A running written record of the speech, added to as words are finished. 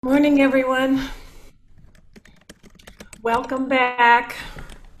Morning, everyone. Welcome back.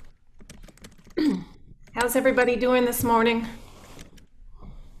 How's everybody doing this morning?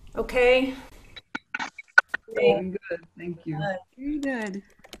 Okay? Great. Doing good, thank you. Very good.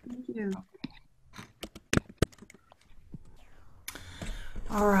 Thank you.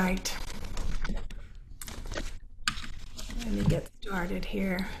 All right. Let me get started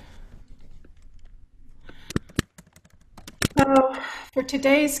here. So, for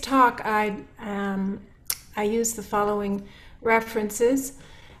today's talk, I use the following references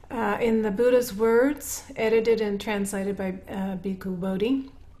in the Buddha's Words, edited and translated by Bhikkhu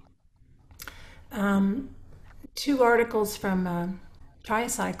Bodhi. Two articles from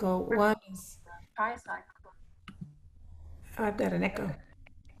Tricycle. One is, oh, I've got an echo.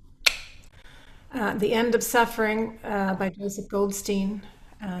 The End of Suffering by Joseph Goldstein,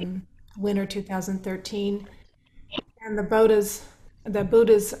 winter 2013, and the Buddha's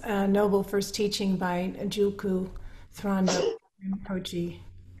Noble First Teaching by Julku Throndo Rinpoche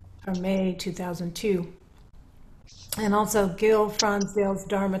from May 2002, and also Gil Fronsdale's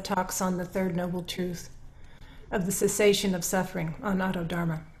Dharma Talks on the Third Noble Truth of the Cessation of Suffering on Auto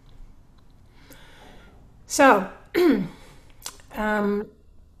Dharma. So, so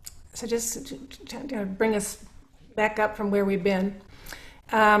just to bring us back up from where we've been.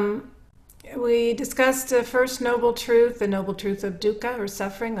 We discussed the first noble truth, the noble truth of dukkha or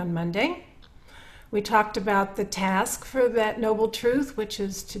suffering, on Monday. We talked about the task for that noble truth, which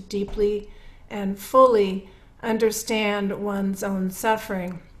is to deeply and fully understand one's own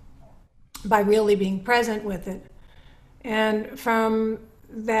suffering by really being present with it. And from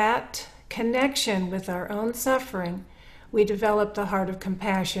that connection with our own suffering, we develop the heart of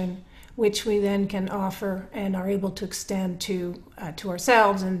compassion, which we then can offer and are able to extend to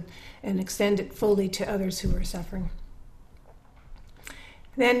ourselves and extend it fully to others who are suffering.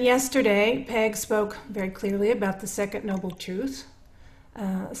 Then yesterday, Peg spoke very clearly about the second noble truth,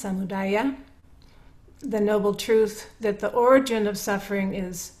 samudaya, the noble truth that the origin of suffering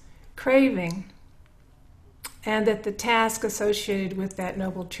is craving, and that the task associated with that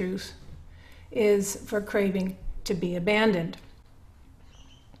noble truth is for craving to be abandoned.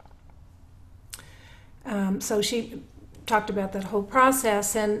 So she talked about that whole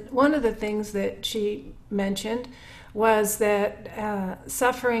process, and one of the things that she mentioned was that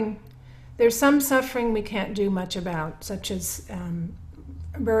suffering, there's some suffering we can't do much about, such as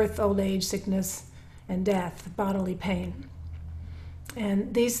birth, old age, sickness, and death, bodily pain.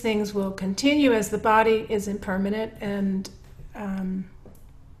 And these things will continue as the body is impermanent, and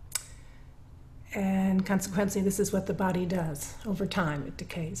consequently, this is what the body does over time. It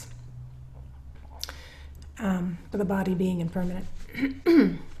decays. For the body being impermanent.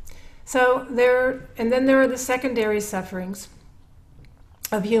 And then there are the secondary sufferings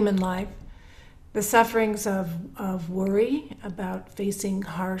of human life, the sufferings of worry about facing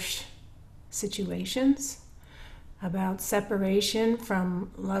harsh situations, about separation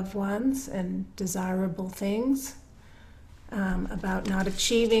from loved ones and desirable things, about not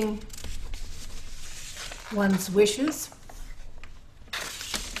achieving one's wishes,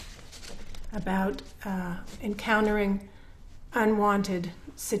 about encountering unwanted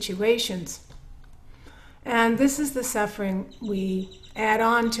situations. And this is the suffering we add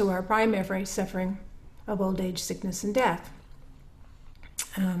on to our primary suffering of old age, sickness, and death.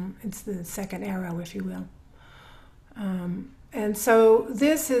 It's the second arrow, if you will. And so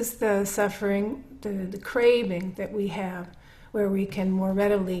this is the suffering, the craving that we have, where we can more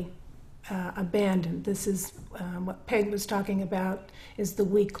readily abandon. This is what Peg was talking about, is the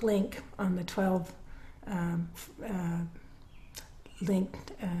weak link on the 12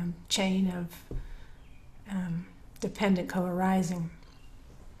 linked chain of dependent co-arising.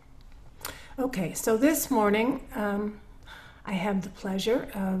 Okay, so this morning I have the pleasure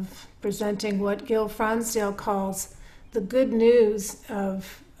of presenting what Gil Fronsdale calls the good news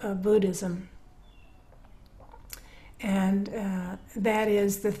of Buddhism. And that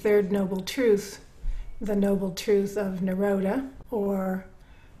is the third noble truth, the noble truth of Nirodha, or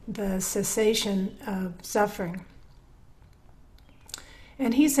the cessation of suffering.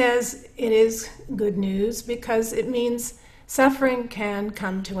 And he says it is good news because it means suffering can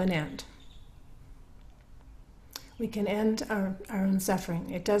come to an end. We can end our own suffering.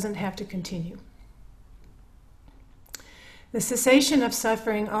 It doesn't have to continue. The cessation of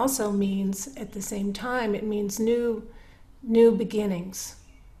suffering also means, at the same time, it means new beginnings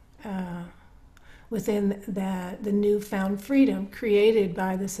within the newfound freedom created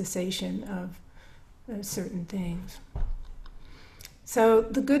by the cessation of certain things. So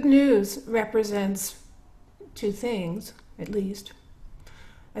the good news represents two things, at least.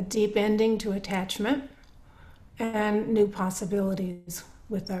 a deep ending to attachment, and new possibilities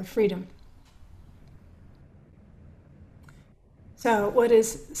with our freedom. So, what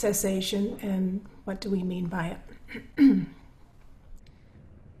is cessation and what do we mean by it?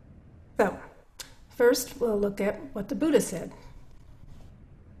 So, first we'll look at what the Buddha said.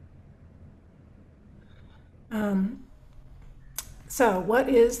 So, what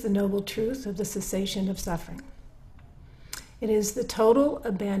is the noble truth of the cessation of suffering? It is the total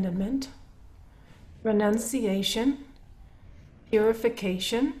abandonment, renunciation,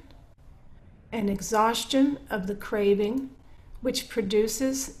 purification, and exhaustion of the craving which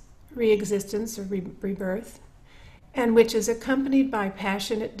produces re-existence or rebirth, and which is accompanied by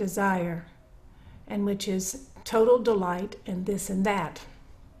passionate desire, and which is total delight in this and that.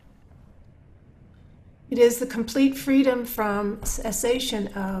 It is the complete freedom from cessation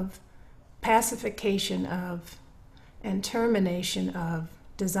of, pacification of, and termination of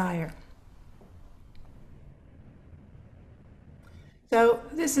desire. So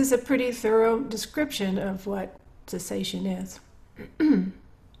this is a pretty thorough description of what cessation is.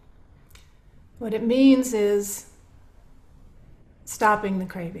 What it means is stopping the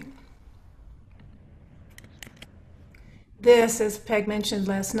craving. This, as Peg mentioned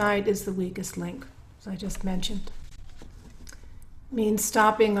last night, is the weakest link, as I just mentioned. It means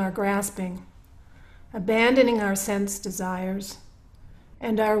stopping our grasping, abandoning our sense desires,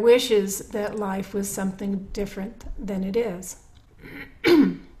 and our wishes that life was something different than it is.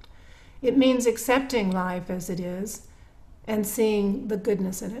 It means accepting life as it is and seeing the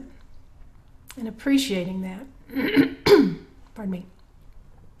goodness in it and appreciating that. Pardon me.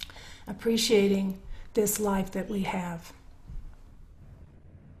 Appreciating this life that we have.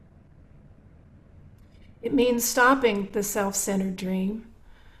 It means stopping the self-centered dream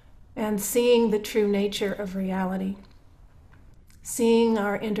and seeing the true nature of reality, seeing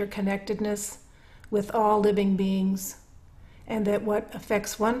our interconnectedness with all living beings, and that what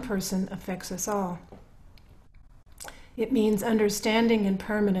affects one person affects us all. It means understanding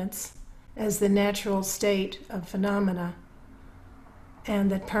impermanence as the natural state of phenomena, and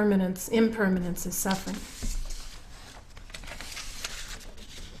that impermanence is suffering.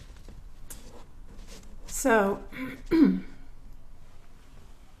 So,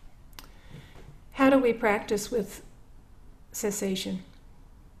 how do we practice with cessation?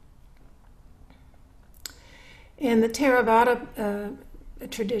 In the Theravada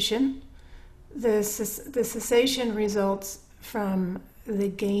tradition, the cessation results from the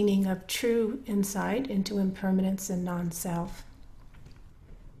gaining of true insight into impermanence and non-self.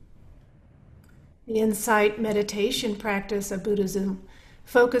 The insight meditation practice of Buddhism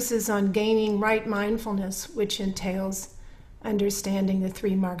focuses on gaining right mindfulness, which entails understanding the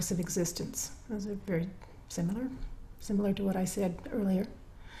three marks of existence. Those are very similar to what I said earlier.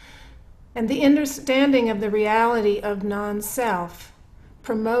 And the understanding of the reality of non-self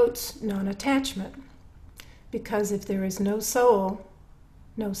promotes non-attachment, because if there is no soul,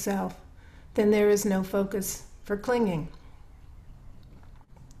 no self, then there is no focus for clinging.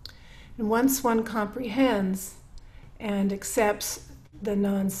 And once one comprehends and accepts the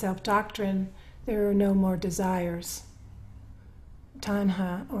non-self doctrine, there are no more desires.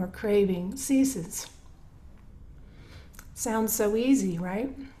 Tanha, or craving, ceases. Sounds so easy,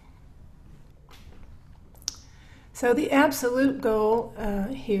 right? So the absolute goal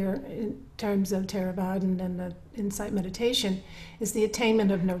here, in terms of Theravada and the insight meditation, is the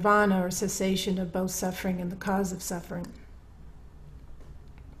attainment of nirvana, or cessation of both suffering and the cause of suffering.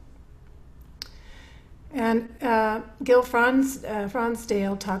 And Gil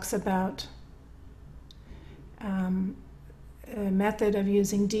Fronsdale talks about a method of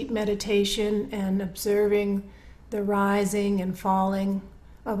using deep meditation and observing the rising and falling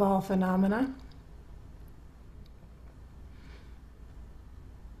of all phenomena.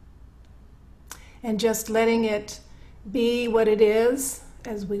 And just letting it be what it is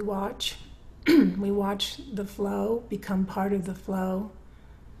as we watch. We watch the flow, become part of the flow.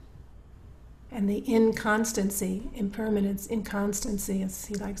 And the inconstancy, as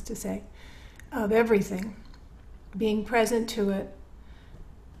he likes to say, of everything, being present to it,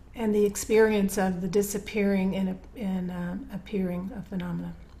 and the experience of the disappearing and appearing of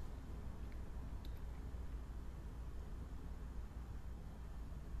phenomena.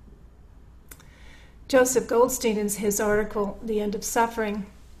 Joseph Goldstein, in his article, The End of Suffering,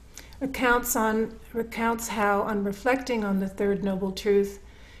 recounts how, on reflecting on the Third Noble Truth,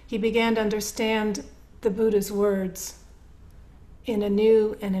 he began to understand the Buddha's words in a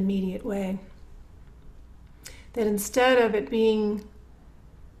new and immediate way. That instead of it being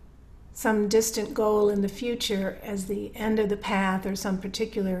some distant goal in the future as the end of the path or some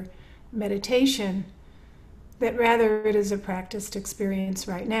particular meditation, that rather it is a practiced experience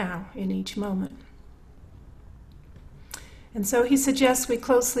right now in each moment. And so he suggests we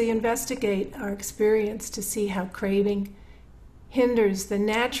closely investigate our experience to see how craving hinders the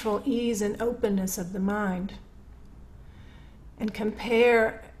natural ease and openness of the mind, and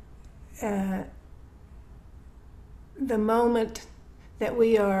compare the moment that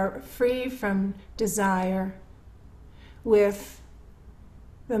we are free from desire with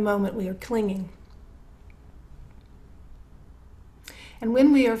the moment we are clinging. And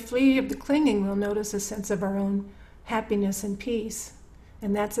when we are free of the clinging, we'll notice a sense of our own happiness and peace.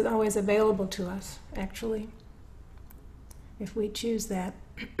 And that's always available to us, actually, if we choose that.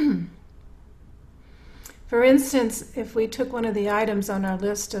 For instance, if we took one of the items on our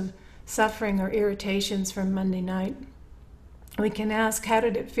list of suffering or irritations from Monday night, we can ask, how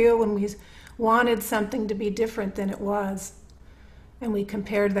did it feel when we wanted something to be different than it was? And we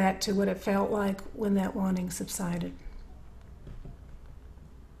compared that to what it felt like when that wanting subsided.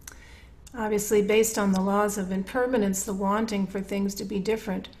 Obviously, based on the laws of impermanence, the wanting for things to be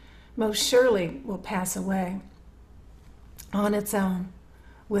different most surely will pass away on its own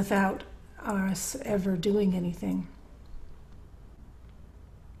without us ever doing anything.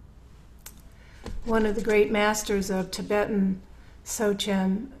 One of the great masters of Tibetan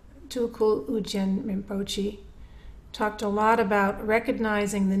Sochen, Tulku Ujjen Rinpoche, talked a lot about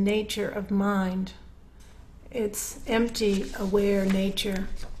recognizing the nature of mind, its empty, aware nature,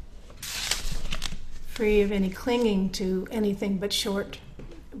 free of any clinging to anything but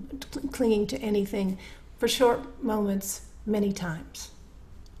clinging to anything for short moments many times.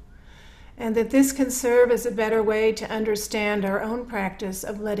 And that this can serve as a better way to understand our own practice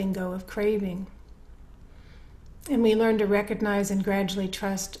of letting go of craving. And we learn to recognize and gradually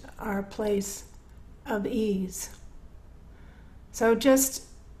trust our place of ease. So it's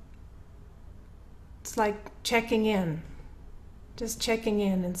like checking in, just checking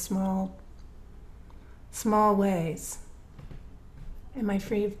in small ways. Am I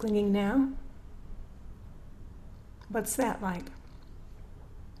free of clinging now? What's that like?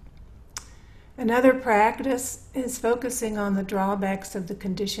 Another practice is focusing on the drawbacks of the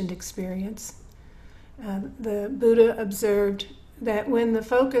conditioned experience. The Buddha observed that when the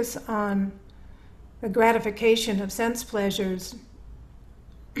focus on the gratification of sense pleasures,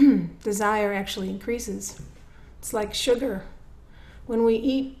 desire actually increases. It's like sugar. When we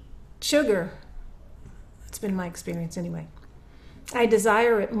eat sugar, it's been my experience anyway, I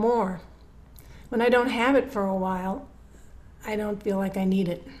desire it more. When I don't have it for a while, I don't feel like I need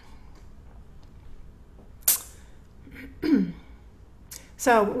it.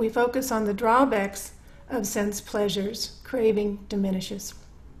 So we focus on the drawbacks of sense pleasures, craving diminishes.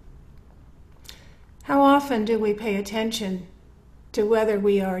 How often do we pay attention to whether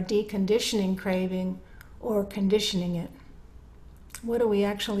we are deconditioning craving or conditioning it? What are we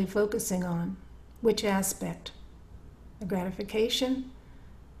actually focusing on? Which aspect? The gratification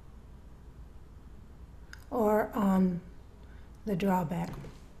or on the drawback?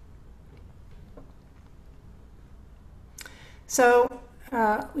 So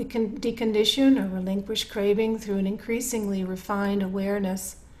we can decondition or relinquish craving through an increasingly refined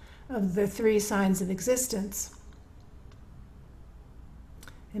awareness of the three signs of existence: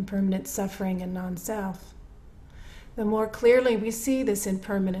 impermanent, suffering, and non-self. The more clearly we see this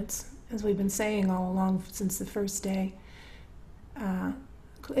impermanence, as we've been saying all along since the first day,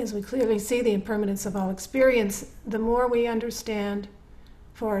 as we clearly see the impermanence of all experience, the more we understand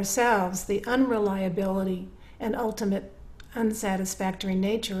for ourselves the unreliability and ultimate unsatisfactory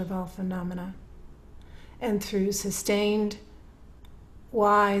nature of all phenomena. And through sustained,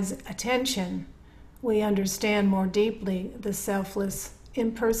 wise attention, we understand more deeply the selfless,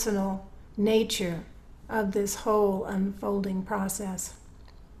 impersonal nature of this whole unfolding process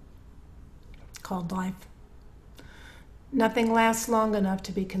called life. Nothing lasts long enough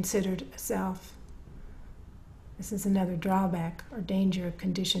to be considered a self. This is another drawback or danger of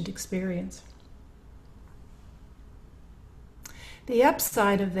conditioned experience. The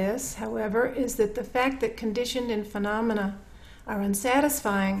upside of this, however, is that the fact that conditioned phenomena are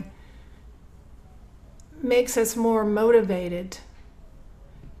unsatisfying makes us more motivated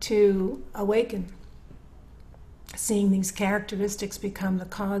to awaken, seeing these characteristics become the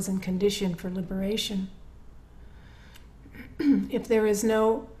cause and condition for liberation. If there is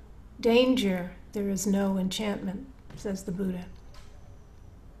no danger, there is no enchantment, says the Buddha.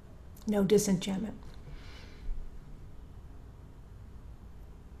 No disenchantment.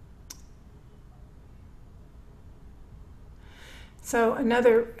 So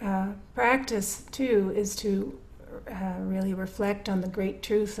another practice, too, is to really reflect on the great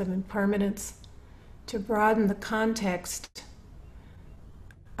truth of impermanence, to broaden the context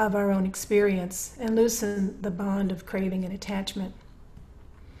of our own experience and loosen the bond of craving and attachment.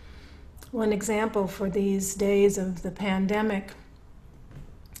 One example for these days of the pandemic,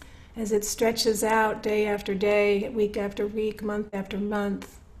 as it stretches out day after day, week after week, month after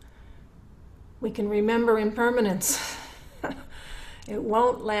month, we can remember impermanence. It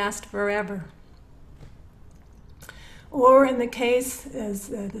won't last forever. Or in the case, as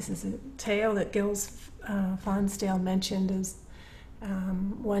this is a tale that Gilles Fonsdale mentioned, is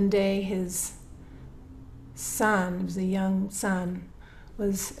one day his son, he was a young son,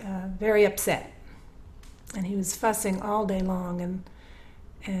 was very upset, and he was fussing all day long,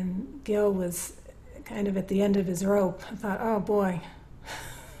 and Gil was kind of at the end of his rope. I thought, oh boy,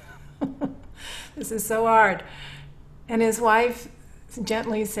 this is so hard. And his wife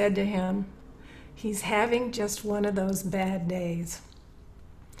gently said to him, he's having just one of those bad days.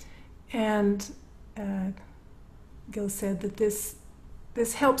 And Gil said that this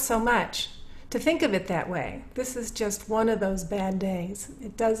helps so much to think of it that way. This is just one of those bad days.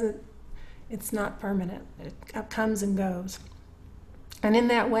 It's not permanent. It comes and goes. And in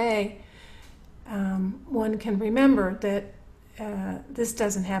that way, one can remember that this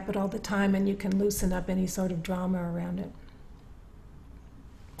doesn't happen all the time, and you can loosen up any sort of drama around it.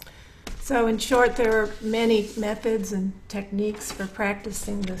 So in short, there are many methods and techniques for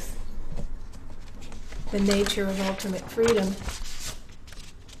practicing this, the nature of ultimate freedom,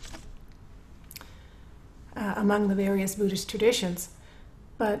 among the various Buddhist traditions.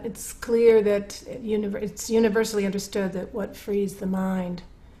 But it's clear that it's universally understood that what frees the mind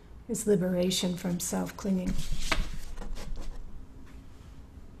is liberation from self-clinging.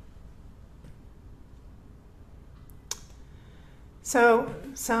 So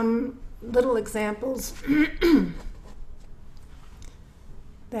some little examples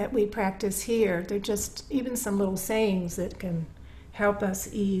that we practice here, they're just even some little sayings that can help us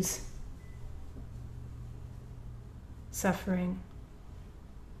ease suffering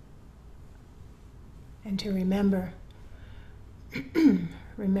and to remember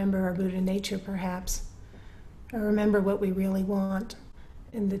our Buddha nature, perhaps, or remember what we really want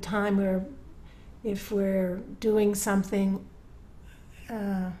in the time where, if we're doing something,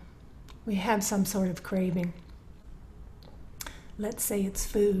 we have some sort of craving. Let's say it's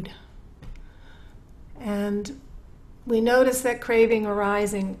food. And we notice that craving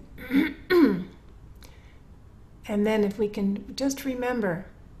arising. And then if we can just remember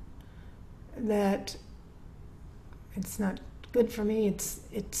that it's not good for me,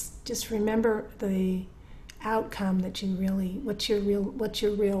 it's just remember the outcome that you really, what's your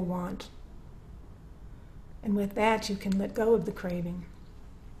real want. And with that, you can let go of the craving.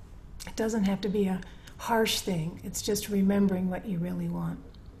 It doesn't have to be a harsh thing. It's just remembering what you really want.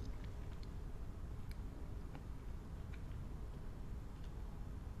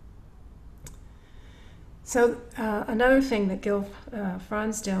 So another thing that Gil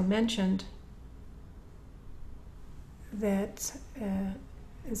Fronsdale mentioned that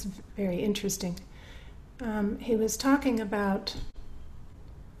is very interesting. He was talking about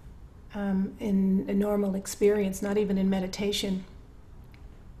in a normal experience, not even in meditation,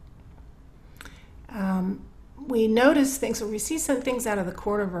 we notice things, or we see some things out of the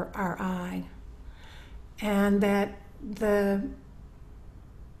corner of our eye, and that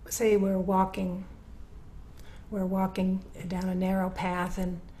say we're walking down a narrow path,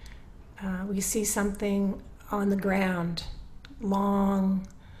 and we see something on the ground, long,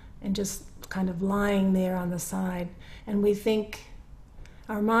 and just kind of lying there on the side, and we think,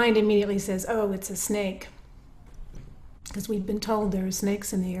 our mind immediately says, oh, it's a snake, because we've been told there are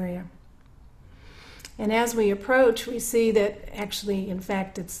snakes in the area. And as we approach, we see that actually, in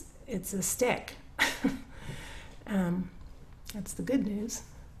fact, it's a stick. That's the good news.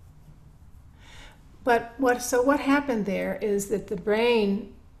 But what happened there is that the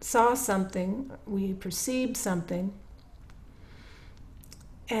brain saw something, we perceived something,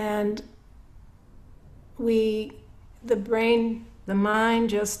 and the mind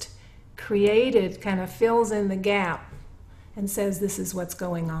just created, kind of fills in the gap and says this is what's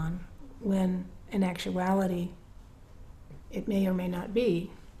going on, when in actuality it may or may not be.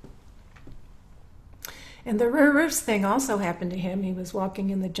 And the reverse thing also happened to him. He was walking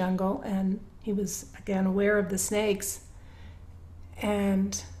in the jungle, and he was again aware of the snakes,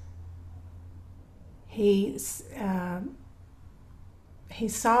 and he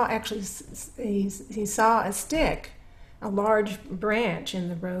saw a stick, a large branch in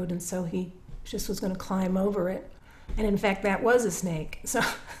the road, and so he just was going to climb over it. And in fact, that was a snake. So,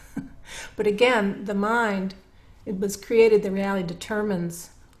 but again, the mind, it was created, the reality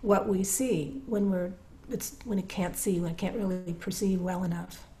determines what we see when it can't see, when it can't really perceive well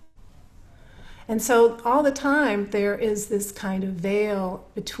enough. And so all the time there is this kind of veil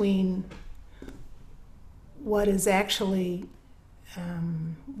between what is actually,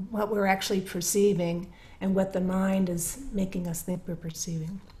 what we're actually perceiving and what the mind is making us think we're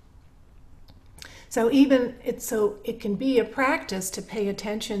perceiving. So it can be a practice to pay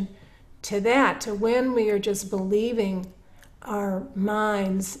attention to that, to when we are just believing our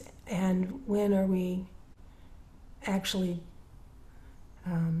minds and when are we actually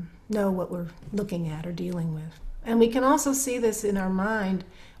know what we're looking at or dealing with. And we can also see this in our mind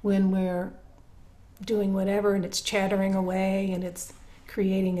when we're doing whatever and it's chattering away and it's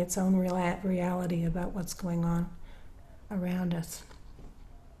creating its own reality about what's going on around us.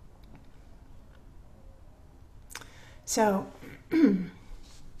 So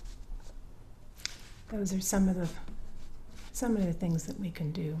those are some of the things that we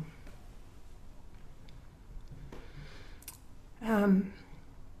can do.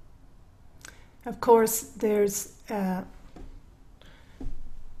 Of course, there's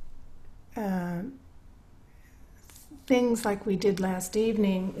things like we did last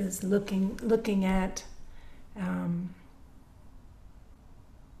evening is looking at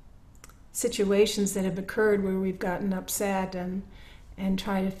situations that have occurred where we've gotten upset and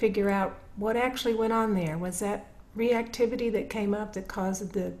try to figure out what actually went on there. Was that reactivity that came up that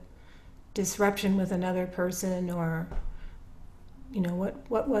caused the disruption with another person, or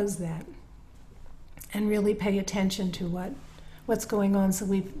what was that? And really pay attention to what's going on, so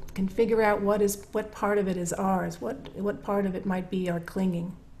we can figure out what part of it is ours, what part of it might be our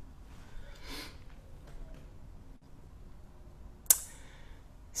clinging.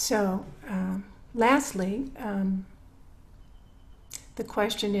 So, lastly, the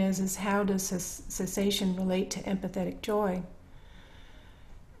question is how does cessation relate to empathetic joy?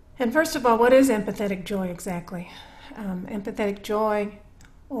 And first of all, what is empathetic joy exactly? Empathetic joy,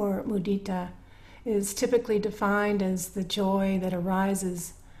 or mudita, is typically defined as the joy that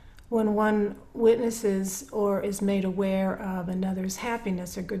arises when one witnesses or is made aware of another's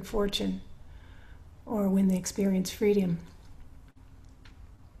happiness or good fortune, or when they experience freedom.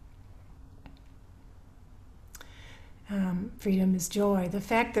 Freedom is joy. The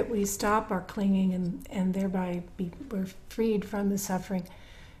fact that we stop our clinging and thereby we're freed from the suffering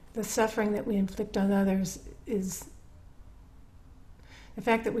that we inflict on others is the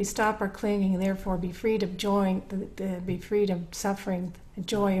fact that we stop our clinging and therefore be freed of joy, be freed of suffering.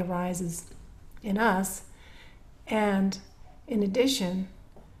 Joy arises in us, and in addition,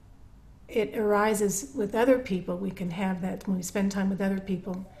 it arises with other people. We can have that when we spend time with other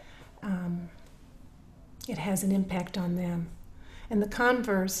people. It has an impact on them. And the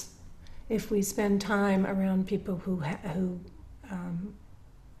converse, if we spend time around people who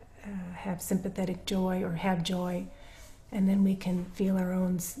have sympathetic joy or have joy, and then we can feel our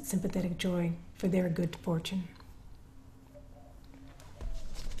own sympathetic joy for their good fortune.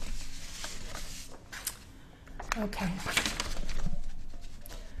 Okay.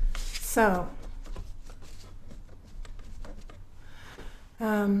 So,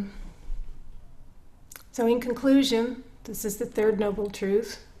 in conclusion, this is the third noble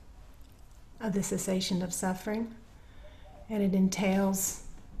truth of the cessation of suffering, and it entails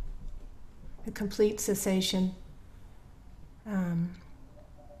a complete cessation,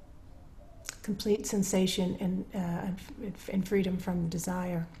 complete sensation and freedom from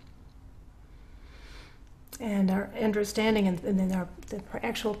desire. And our understanding, and then the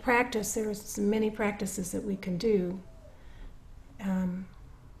actual practice, there's many practices that we can do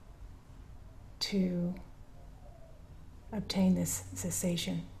to obtain this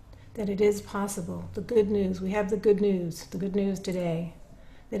cessation, that it is possible. The good news, we have the good news today,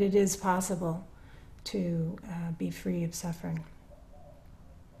 that it is possible to be free of suffering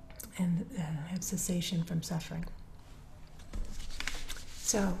and have cessation from suffering.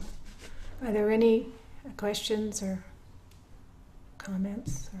 So, are there any questions or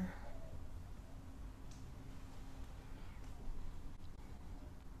comments?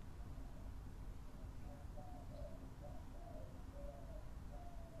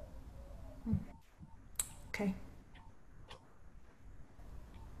 Okay.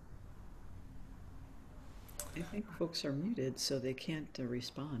 I think folks are muted, so they can't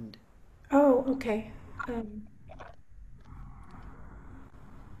respond. Oh, okay.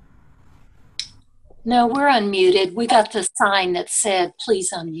 No, we're unmuted. We got the sign that said,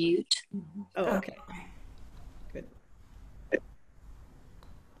 please unmute. Oh, okay. Good. A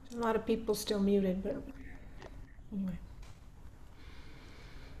lot of people still muted, but Anyway.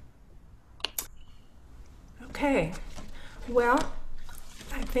 Okay. Well,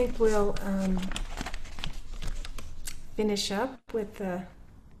 I think we'll finish up with the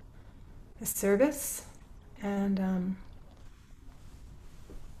service, and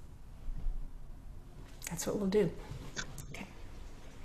that's what we'll do.